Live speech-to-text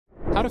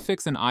How to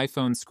fix an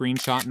iPhone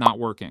screenshot not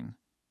working.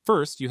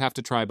 First, you have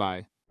to try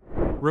by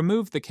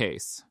remove the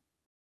case.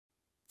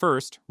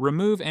 First,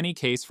 remove any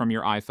case from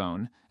your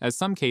iPhone, as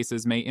some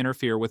cases may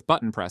interfere with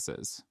button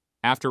presses.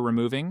 After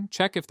removing,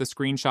 check if the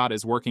screenshot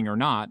is working or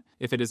not.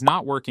 If it is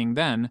not working,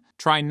 then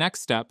try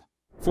next step,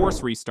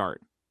 force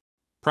restart.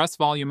 Press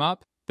volume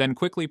up, then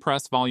quickly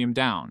press volume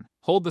down.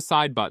 Hold the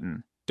side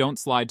button. Don't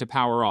slide to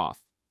power off.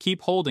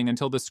 Keep holding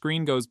until the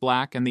screen goes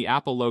black and the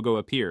Apple logo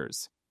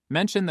appears.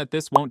 Mention that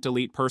this won't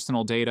delete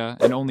personal data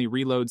and only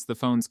reloads the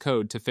phone's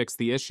code to fix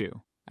the issue.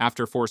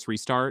 After force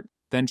restart,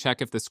 then check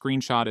if the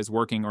screenshot is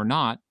working or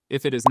not.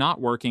 If it is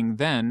not working,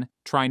 then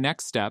try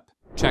next step,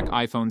 check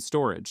iPhone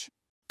storage.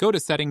 Go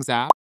to Settings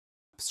app,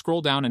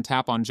 scroll down and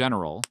tap on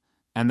General,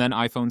 and then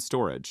iPhone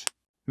storage.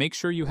 Make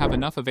sure you have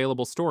enough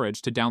available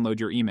storage to download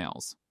your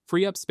emails.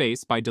 Free up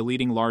space by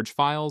deleting large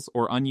files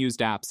or unused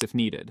apps if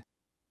needed.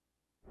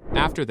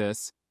 After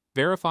this,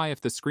 verify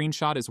if the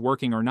screenshot is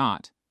working or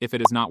not. If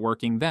it is not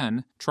working,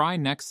 then try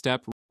next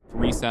step,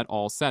 reset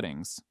all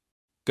settings.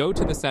 Go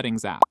to the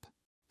Settings app.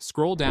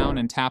 Scroll down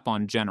and tap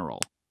on General.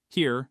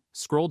 Here,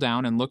 scroll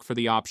down and look for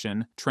the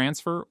option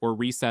Transfer or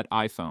Reset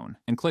iPhone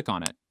and click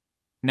on it.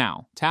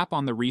 Now, tap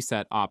on the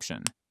Reset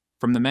option.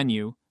 From the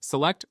menu,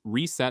 select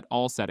Reset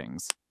All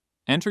Settings.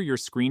 Enter your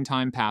screen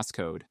time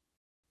passcode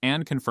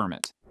and confirm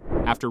it.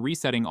 After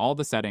resetting all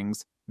the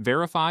settings,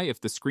 verify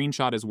if the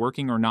screenshot is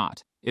working or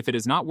not. If it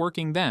is not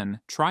working, then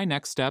try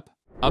next step,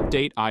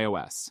 update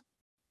iOS.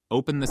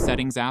 Open the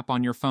Settings app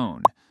on your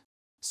phone.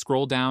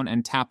 Scroll down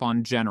and tap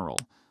on General.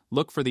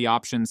 Look for the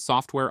option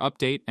Software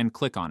Update and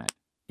click on it.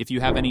 If you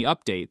have any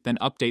update, then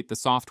update the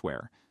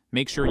software.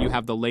 Make sure you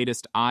have the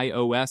latest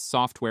iOS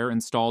software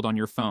installed on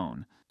your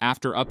phone.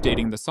 After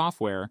updating the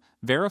software,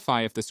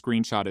 verify if the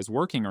screenshot is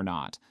working or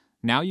not.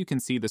 Now you can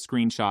see the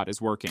screenshot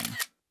is working.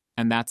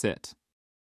 And that's it.